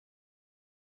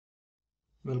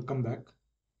Welcome back.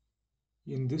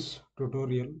 In this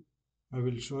tutorial, I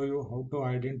will show you how to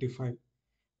identify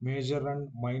major and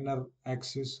minor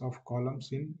axes of columns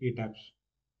in ETABS.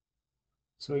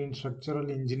 So in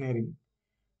structural engineering,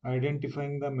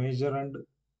 identifying the major and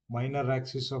minor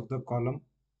axis of the column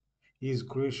is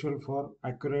crucial for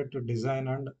accurate design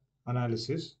and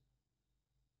analysis.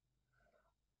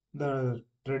 The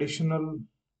traditional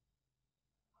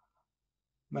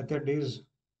method is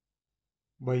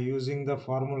by using the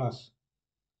formulas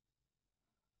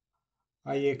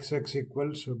Ixx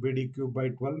equals BD cube by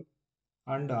 12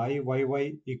 and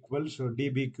Iyy equals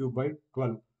dB cube by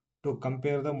 12 to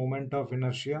compare the moment of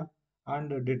inertia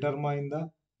and determine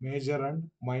the major and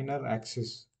minor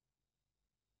axis.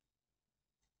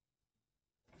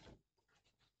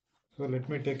 So let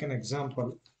me take an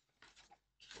example.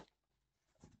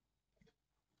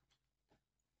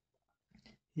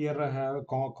 Here I have a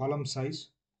column size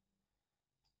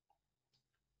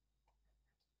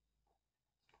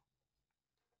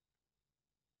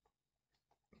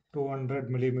 200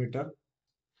 millimeter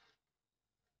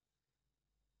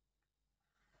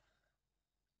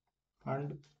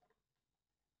and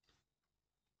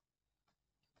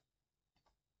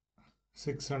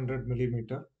 600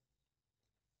 millimeter.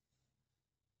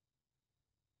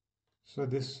 So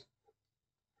this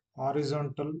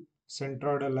horizontal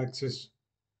centroidal axis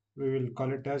we will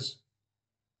call it as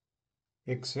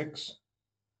XX,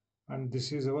 and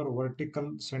this is our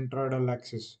vertical centroidal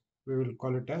axis. We will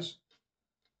call it as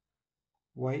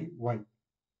YY.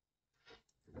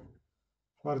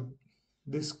 For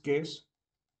this case,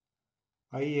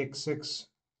 Ixx,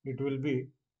 it will be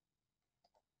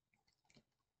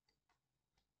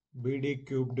BD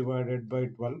cube divided by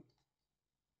 12.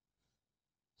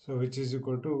 So which is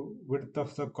equal to width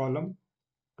of the column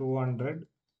 200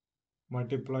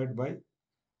 multiplied by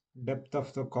depth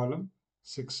of the column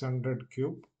 600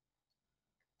 cube.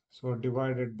 So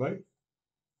divided by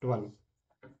 12.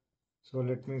 So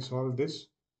let me solve this.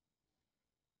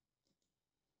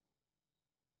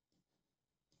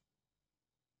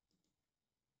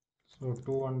 So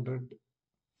 200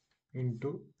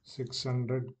 into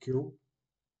 600 cube.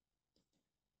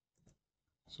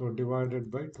 So divided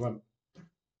by 12.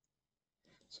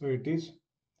 So it is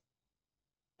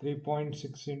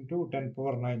 3.6 into 10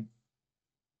 power 9.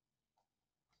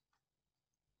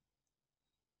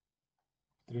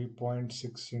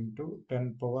 3.6 into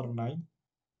 10 power 9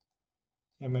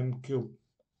 mm cube.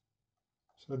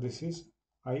 So this is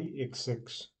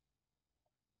Ixx.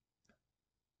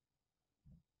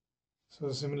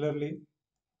 So similarly,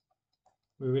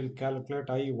 we will calculate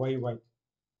Iyy.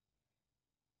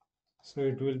 So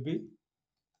it will be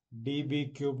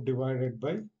dB cube divided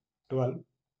by 12.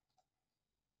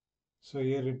 So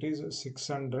here it is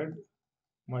 600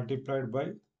 multiplied by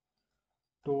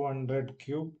 200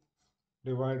 cube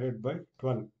divided by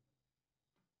 12.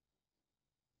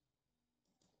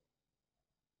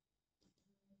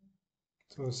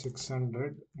 So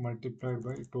 600 multiplied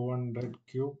by 200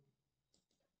 cube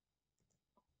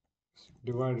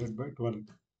divided by 12.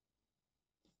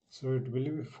 So it will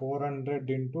be 400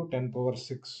 into 10 power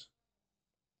 6.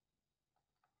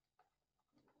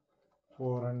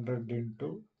 400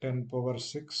 into 10 power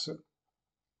 6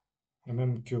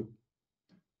 mm cube.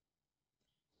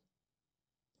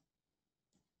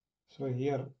 So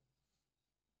here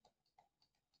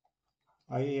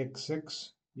Ixx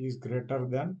is greater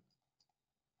than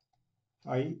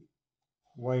Iyy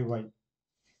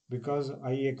because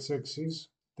Ixx is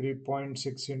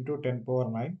 3.6 into 10 power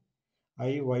 9.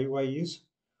 Iyy is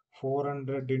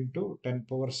 400 into 10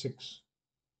 power 6.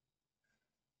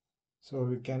 So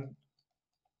we can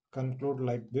conclude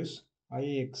like this.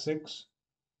 Ixx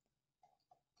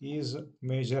is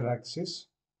major axis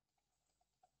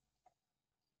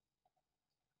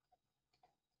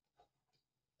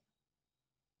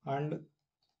and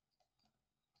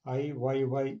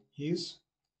Iyy is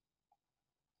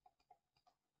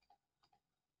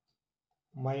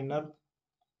minor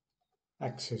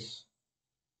axis.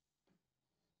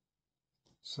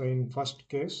 So in first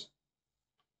case,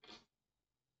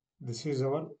 this is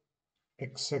our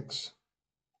XX.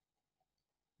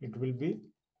 It will be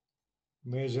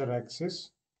major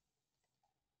axis.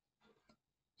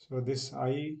 So this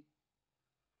Iyy,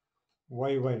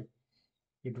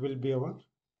 it will be our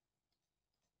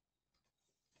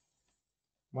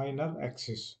minor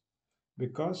axis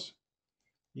because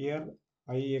here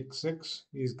Ixx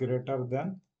is greater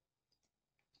than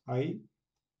Iyy.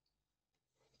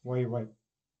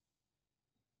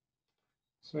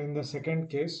 So in the second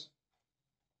case,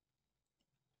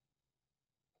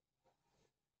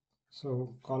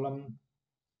 so column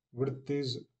width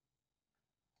is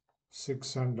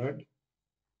 600,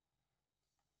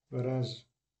 whereas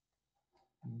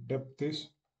depth is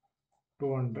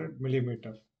 200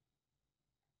 millimeter.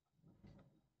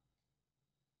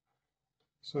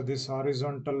 So this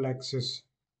horizontal axis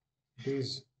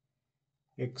is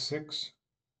XX,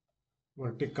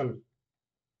 vertical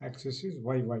axis is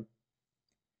YY.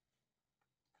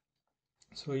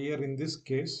 So here in this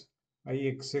case,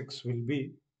 IXX will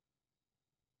be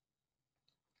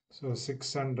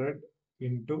 600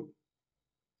 into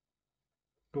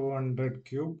 200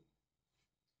 cube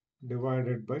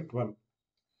divided by 12.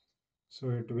 So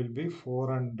it will be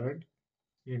 400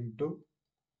 into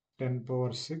 10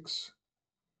 power 6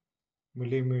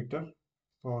 millimeter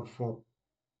power 4.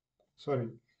 Sorry,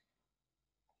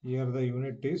 here the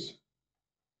unit is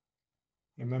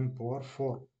mm power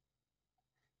 4.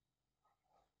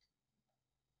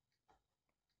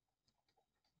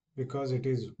 Because it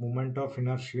is moment of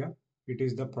inertia, it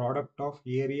is the product of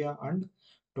area and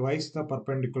twice the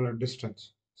perpendicular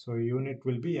distance. So unit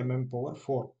will be mm power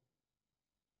 4.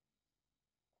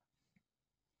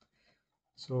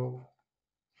 So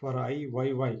for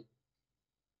IYY,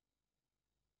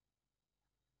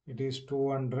 it is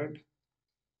 200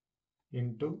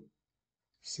 into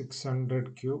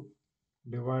 600 cube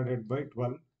divided by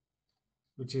 12,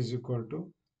 which is equal to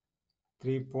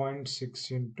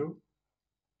 3.6 into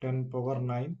 10 power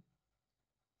 9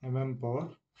 mm power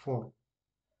 4.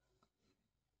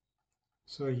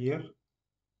 So here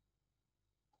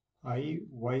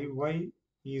IYY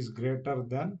is greater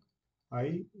than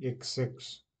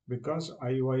IXX because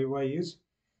IYY is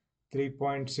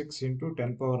 3.6 into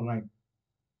 10 power 9.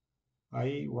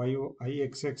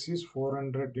 IXX is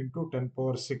 400 into 10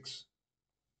 power 6.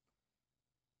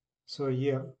 So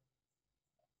here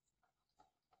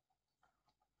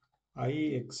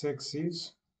IXX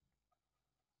is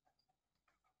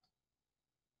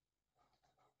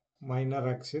minor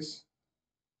axis,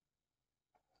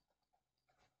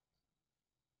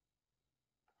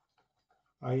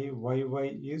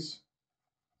 IYY is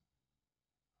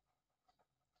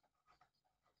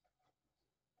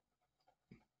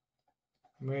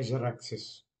major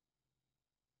axis.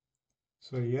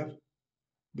 So here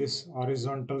this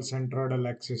horizontal centroidal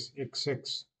axis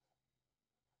XX,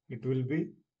 it will be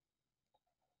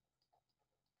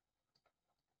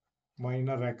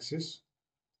minor axis.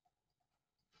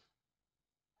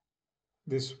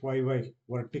 This YY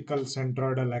vertical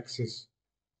centroidal axis,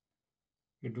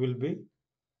 it will be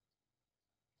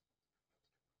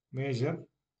major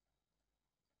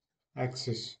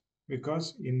axis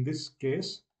because in this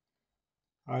case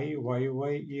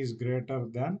IYY is greater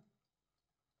than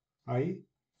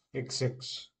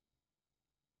IXX.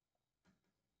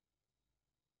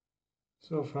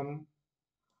 So from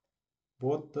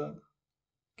both the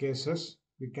cases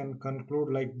we can conclude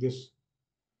like this: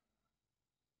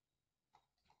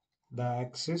 the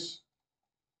axis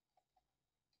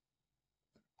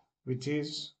which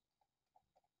is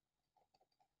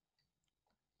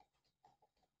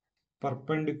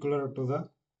perpendicular to the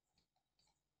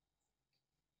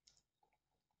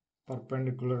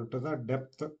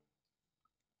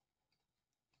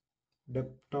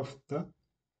depth of the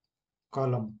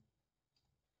column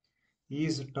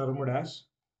is termed as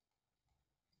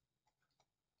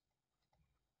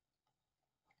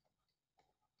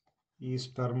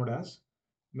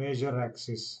major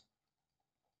axis.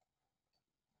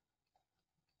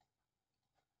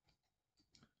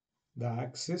 The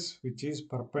axis which is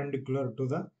perpendicular to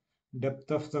the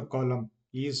depth of the column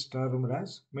is termed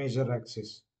as major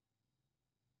axis.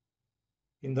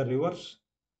 In the reverse,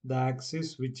 the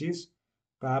axis which is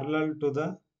parallel to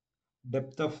the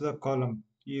depth of the column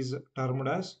is termed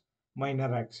as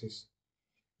minor axis.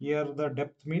 Here the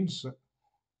depth means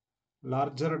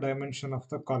larger dimension of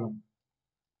the column.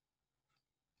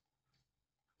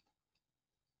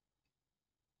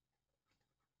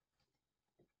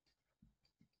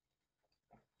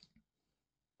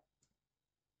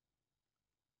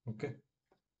 Okay.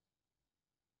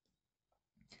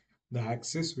 The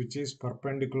axis which is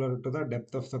perpendicular to the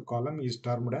depth of the column is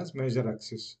termed as major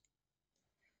axis.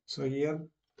 So here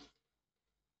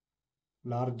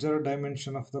larger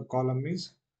dimension of the column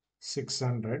is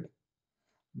 600.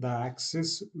 The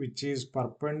axis which is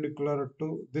perpendicular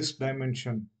to this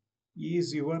dimension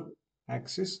is your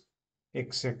axis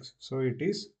XX. So it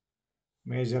is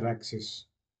major axis.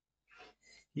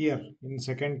 Here in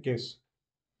second case,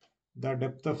 the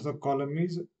depth of the column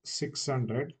is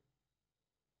 600.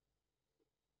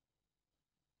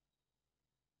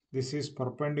 This is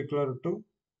perpendicular to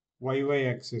YY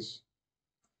axis.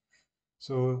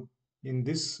 So in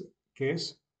this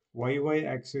case, YY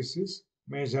axis is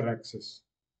major axis.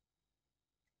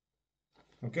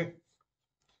 Okay.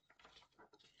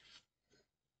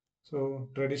 So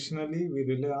traditionally we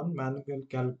rely on manual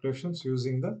calculations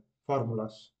using the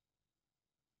formulas.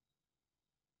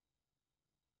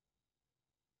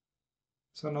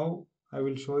 So now I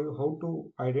will show you how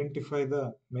to identify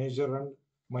the major and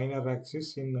minor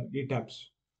axis in ETABS.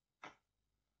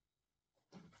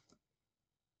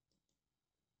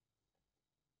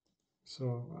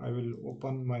 So I will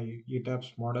open my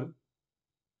ETABS model.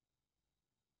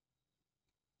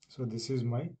 So this is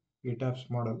my ETABS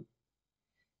model.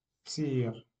 See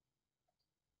here.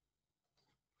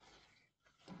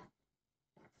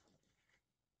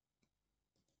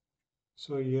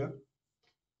 So here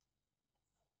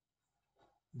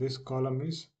this column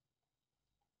is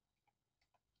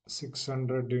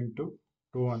 600 into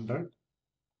 200.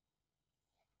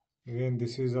 Again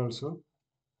this is also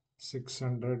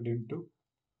 600 into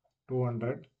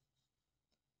 200,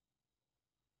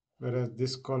 whereas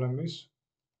this column is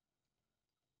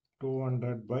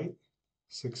 200 by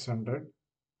 600.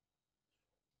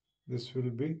 This will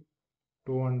be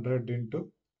 200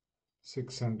 into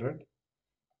 600.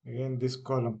 Again this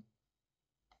column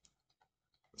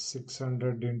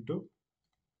 600 into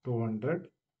 200.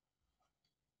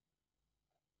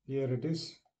 Here it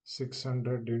is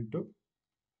 600 into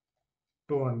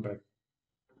 200.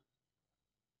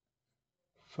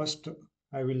 First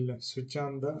I will switch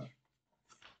on the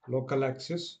local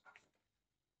axis.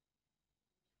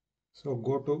 So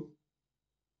go to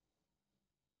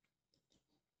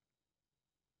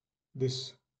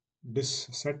this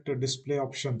set display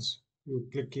options. You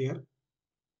click here,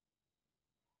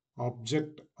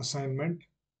 object assignment.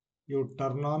 You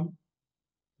turn on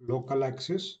local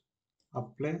axis,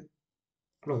 apply,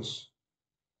 close.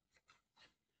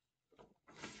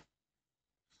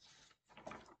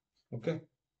 Okay.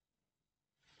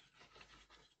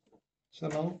 So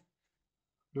now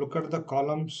look at the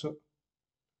columns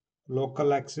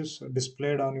local axis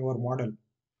displayed on your model.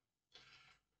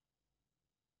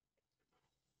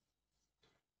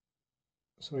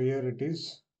 So here it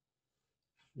is.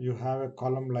 You have a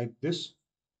column like this.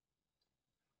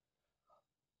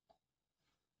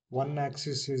 One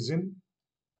axis is in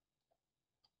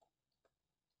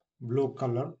blue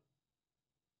color.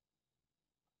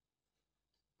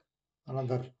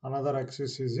 Another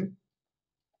axis is in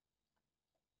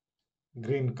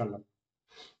green color.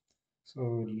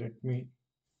 So let me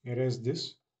erase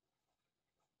this.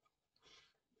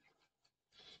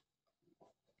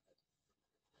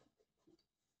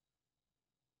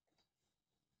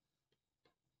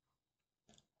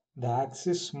 The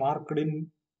axis marked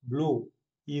in blue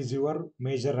is your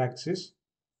major axis.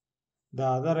 The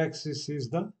other axis is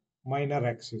the minor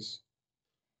axis.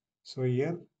 So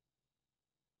here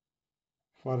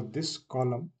for this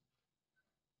column,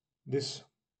 this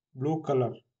blue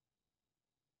color,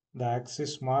 the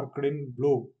axis marked in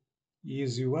blue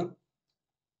is your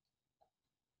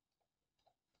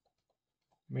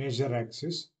major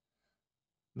axis.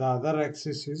 The other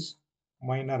axis is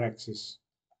minor axis.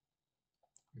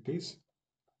 It is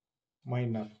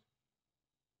minor.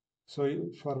 So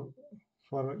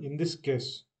for in this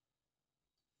case,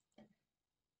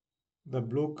 the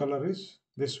blue color is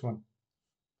this one.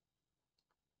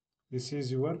 This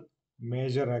is your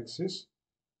major axis,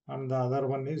 and the other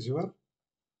one is your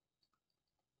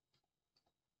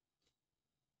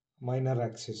minor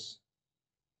axis.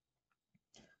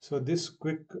 So this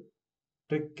quick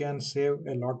trick can save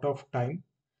a lot of time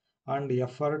and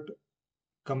effort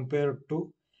compared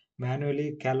to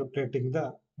manually calculating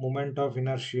the moment of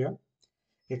inertia,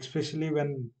 especially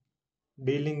when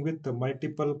dealing with the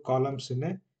multiple columns in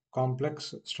a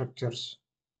complex structures.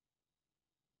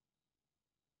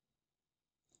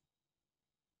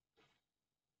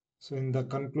 So in the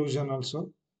conclusion also,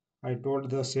 I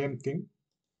told the same thing.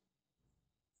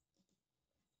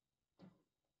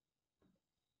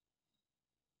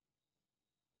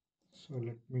 So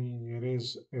let me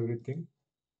erase everything.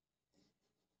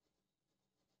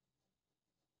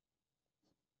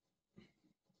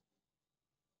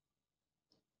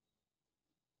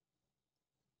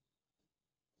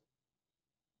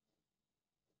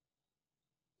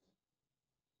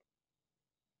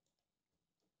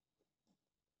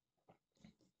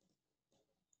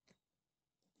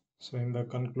 So in the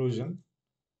conclusion,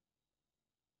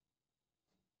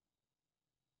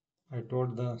 I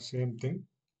told the same thing.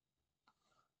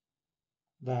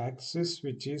 The axis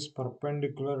which is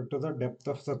perpendicular to the depth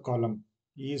of the column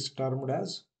is termed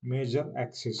as major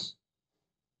axis.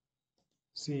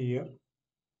 See here.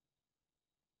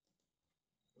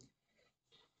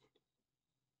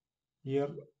 Here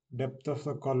depth of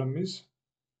the column is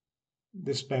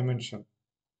this dimension.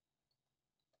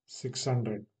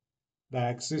 600. The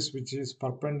axis which is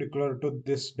perpendicular to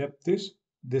this depth is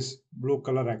this blue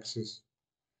color axis.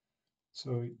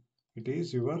 So it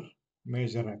is your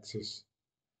major axis.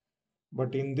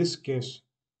 But in this case,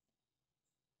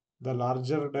 the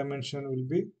larger dimension will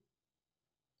be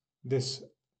this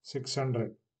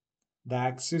 600. The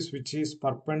axis which is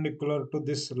perpendicular to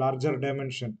this larger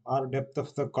dimension or depth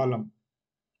of the column,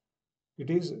 it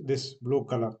is this blue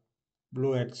color,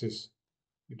 blue axis.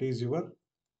 It is your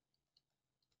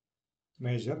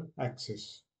major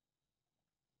axis.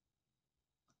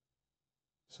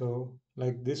 So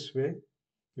like this way,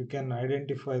 you can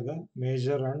identify the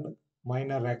major and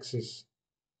minor axis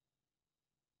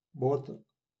both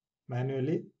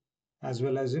manually as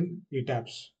well as in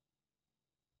ETABS.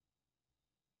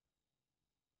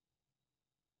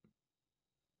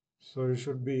 So you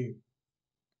should be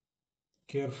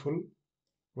careful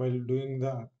while doing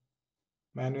the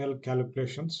manual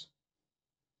calculations.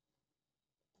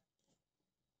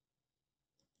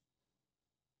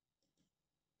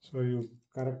 So you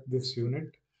correct this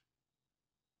unit.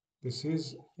 This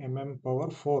is mm power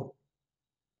 4.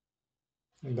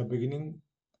 In the beginning,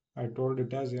 I told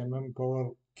it as mm power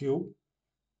cube.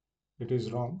 It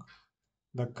is wrong.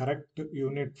 The correct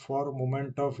unit for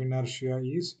moment of inertia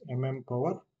is mm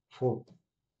power 4,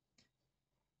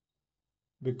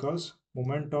 because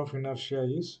moment of inertia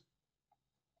is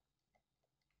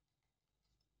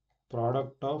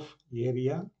product of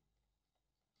area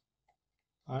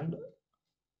and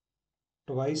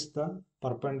twice the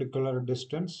perpendicular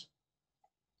distance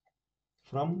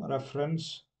from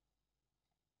reference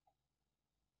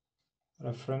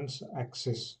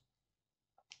axis.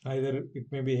 Either it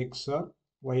may be x or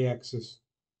y axis.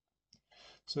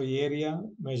 So area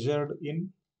measured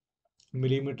in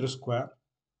millimeter square,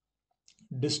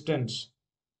 distance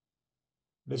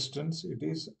it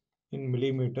is in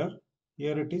millimeter.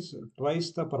 Here it is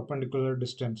twice the perpendicular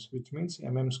distance, which means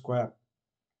mm square.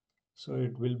 So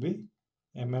it will be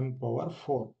mm power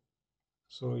 4.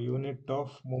 So unit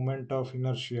of moment of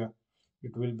inertia,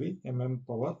 it will be mm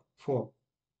power 4.